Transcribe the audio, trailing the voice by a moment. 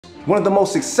One of the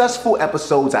most successful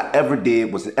episodes I ever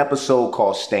did was an episode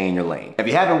called Stay in Your Lane. If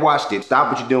you haven't watched it,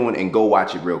 stop what you're doing and go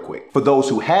watch it real quick. For those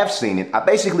who have seen it, I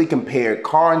basically compared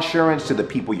car insurance to the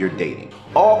people you're dating.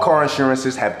 All car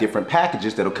insurances have different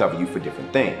packages that'll cover you for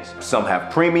different things. Some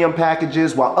have premium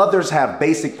packages, while others have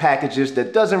basic packages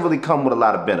that doesn't really come with a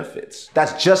lot of benefits.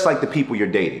 That's just like the people you're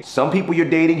dating. Some people you're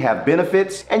dating have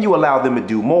benefits and you allow them to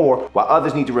do more, while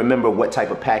others need to remember what type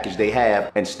of package they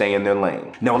have and stay in their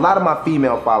lane. Now, a lot of my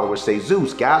female followers say,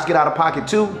 Zeus, guys get out of pocket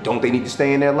too. Don't they need to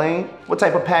stay in their lane? What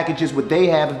type of packages would they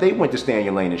have if they went to stay in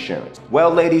your lane insurance? Well,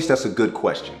 ladies, that's a good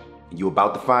question. You're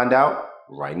about to find out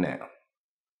right now.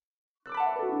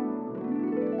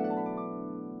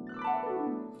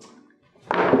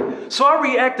 So I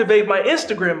reactivate my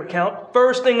Instagram account.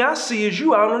 First thing I see is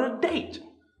you out on a date.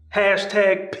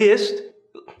 Hashtag pissed.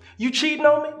 You cheating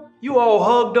on me? You all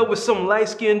hugged up with some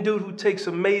light-skinned dude who takes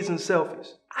amazing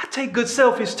selfies. I take good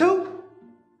selfies too.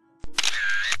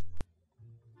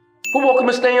 Well, welcome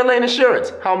to Stay in Your Lane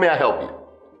Insurance. How may I help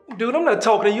you? Dude, I'm not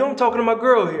talking to you, I'm talking to my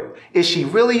girl here. Is she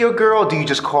really your girl, or do you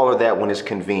just call her that when it's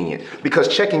convenient?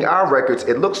 Because checking our records,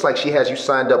 it looks like she has you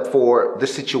signed up for the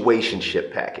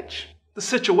situationship package. The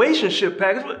situationship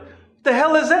package? What the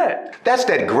hell is that? That's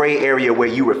that gray area where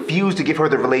you refuse to give her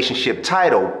the relationship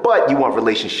title, but you want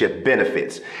relationship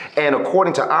benefits. And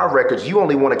according to our records, you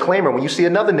only want to claim her when you see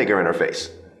another nigger in her face.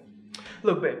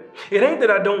 Look, baby, it ain't that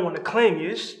I don't want to claim you,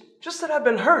 it's just that I've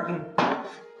been hurting.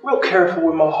 Real careful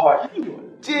with my heart. What you doing?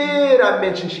 Did I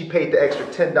mention she paid the extra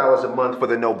 $10 a month for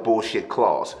the no bullshit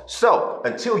clause? So,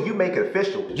 until you make it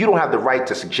official, you don't have the right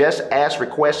to suggest, ask,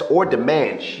 request, or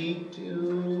demand she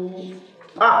do...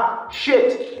 Ah,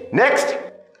 shit. Next.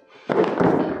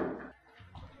 Girl,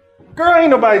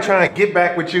 ain't nobody trying to get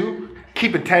back with you,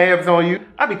 keeping tabs on you.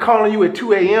 I be calling you at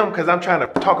 2 a.m. because I'm trying to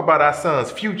talk about our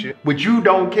son's future, which you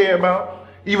don't care about.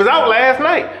 You was out last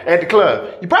night at the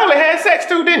club. You probably had sex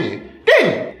too, didn't you?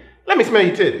 Didn't you? Let me smell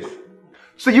your titties.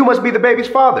 So you must be the baby's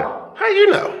father. How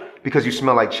you know? Because you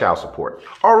smell like child support.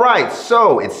 All right,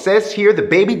 so it says here the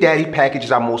baby daddy package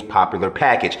is our most popular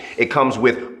package. It comes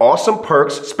with awesome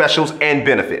perks, specials, and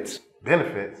benefits.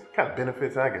 Benefits? What kind of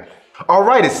benefits I got? All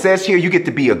right, it says here you get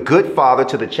to be a good father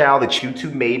to the child that you two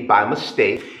made by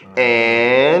mistake.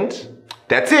 And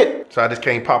that's it. So I just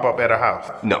can't pop up at her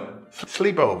house? No.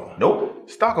 Sleepover? Nope.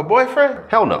 Stalk a boyfriend?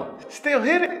 Hell no. Still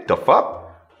hit it? The fuck?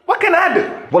 What can I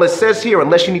do? Well, it says here,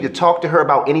 unless you need to talk to her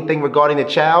about anything regarding the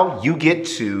child, you get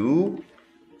to...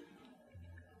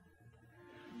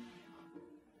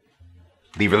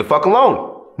 leave her the fuck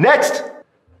alone. Next!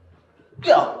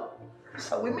 Yo,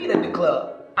 so we meet at the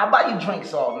club. I buy you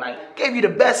drinks all night. Gave you the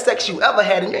best sex you ever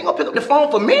had, and you ain't gonna pick up the phone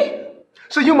for me?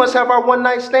 So you must have our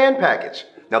one-night stand package.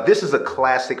 Now, this is a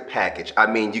classic package. I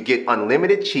mean, you get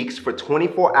unlimited cheeks for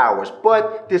 24 hours,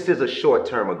 but this is a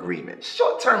short-term agreement.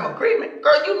 Short-term agreement?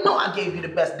 Girl, you know I gave you the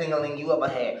best ding-a-ling you ever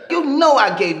had. You know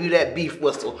I gave you that beef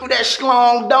whistle, that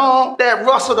schlong dong, that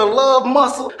rustle the love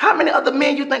muscle. How many other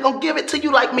men you think gonna give it to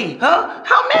you like me, huh?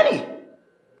 How many?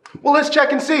 Well, let's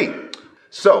check and see.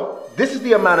 So, this is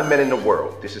the amount of men in the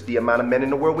world. This is the amount of men in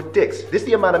the world with dicks. This is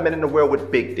the amount of men in the world with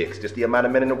big dicks. This is the amount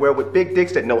of men in the world with big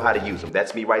dicks that know how to use them.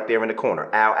 That's me right there in the corner.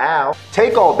 Ow, ow.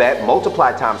 Take all that,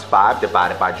 multiply times 5,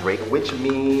 divided by Drake, which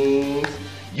means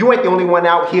you ain't the only one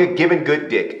out here giving good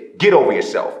dick. Get over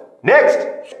yourself.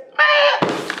 Next.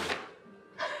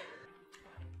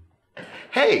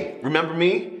 Hey, remember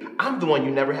me? I'm the one you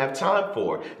never have time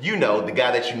for. You know, the guy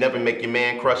that you never make your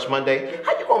man crush Monday.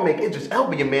 How you gonna make Idris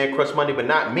Elba your man crush Monday but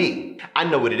not me? I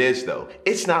know what it is though.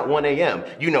 It's not 1 a.m.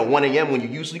 You know 1 a.m. when you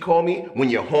usually call me?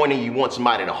 When you're horny, you want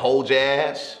somebody to hold your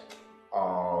ass?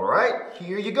 All right,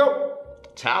 here you go.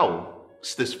 Towel?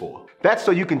 What's this for? That's so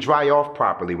you can dry off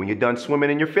properly when you're done swimming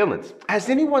in your feelings. Has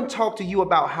anyone talked to you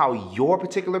about how your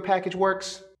particular package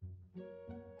works?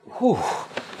 Whew.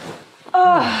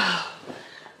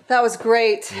 That was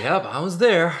great. Yep, I was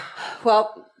there.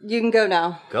 Well, you can go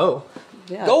now. Go?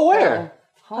 Yeah, Go where?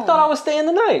 home. I thought I was staying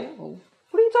the night. What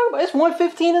are you talking about? It's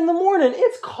 1:15 in the morning.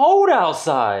 It's cold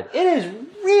outside. It is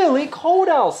really cold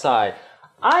outside.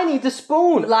 I need to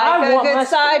spoon. Like a good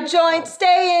side joint,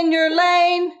 stay in your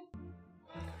lane.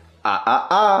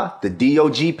 The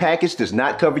DOG package does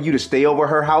not cover you to stay over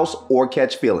her house or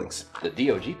catch feelings. The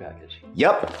DOG package?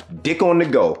 Yep, dick on the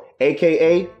go,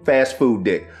 AKA fast food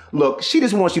dick. Look, she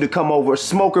just wants you to come over,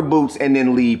 smoke her boots, and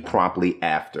then leave promptly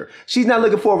after. She's not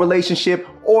looking for a relationship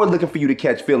or looking for you to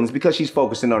catch feelings because she's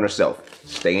focusing on herself.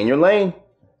 Stay in your lane.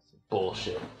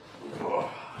 Bullshit.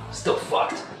 Still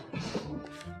fucked.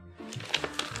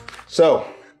 So,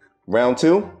 round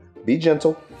 2, be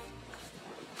gentle.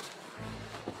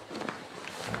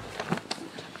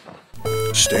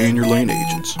 Stay in your lane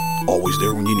agents. Always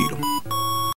there when you need them.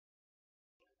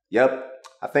 Yep,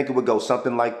 I think it would go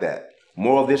something like that.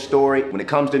 Moral of this story, when it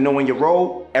comes to knowing your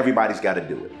role, everybody's got to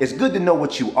do it. It's good to know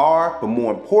what you are, but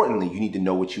more importantly, you need to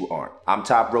know what you aren't. I'm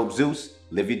topropezeus.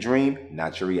 Live your dream,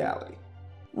 not your reality.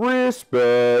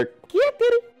 Respect.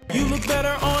 You look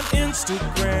better on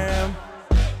Instagram.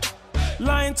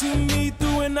 Lying to me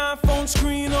through an iPhone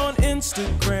screen on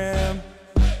Instagram.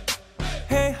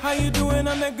 Hey, how you doing?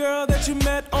 I'm that girl that you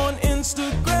met on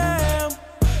Instagram.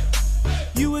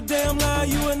 You a damn lie,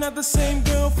 you are not the same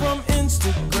girl from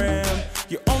Instagram.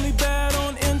 You're only bad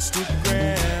on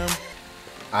Instagram.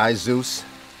 I, Zeus,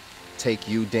 take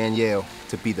you, Danielle,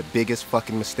 to be the biggest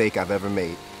fucking mistake I've ever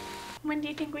made. When do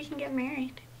you think we can get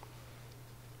married?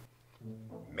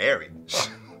 Married?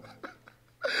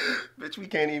 Bitch, we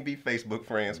can't even be Facebook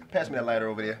friends. Pass me that lighter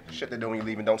over there. Shut the door when you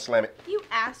leave and don't slam it. You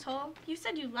asshole. You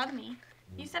said you loved me.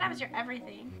 You said I was your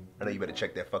everything. I know you better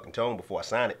check that fucking tone before I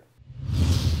sign it.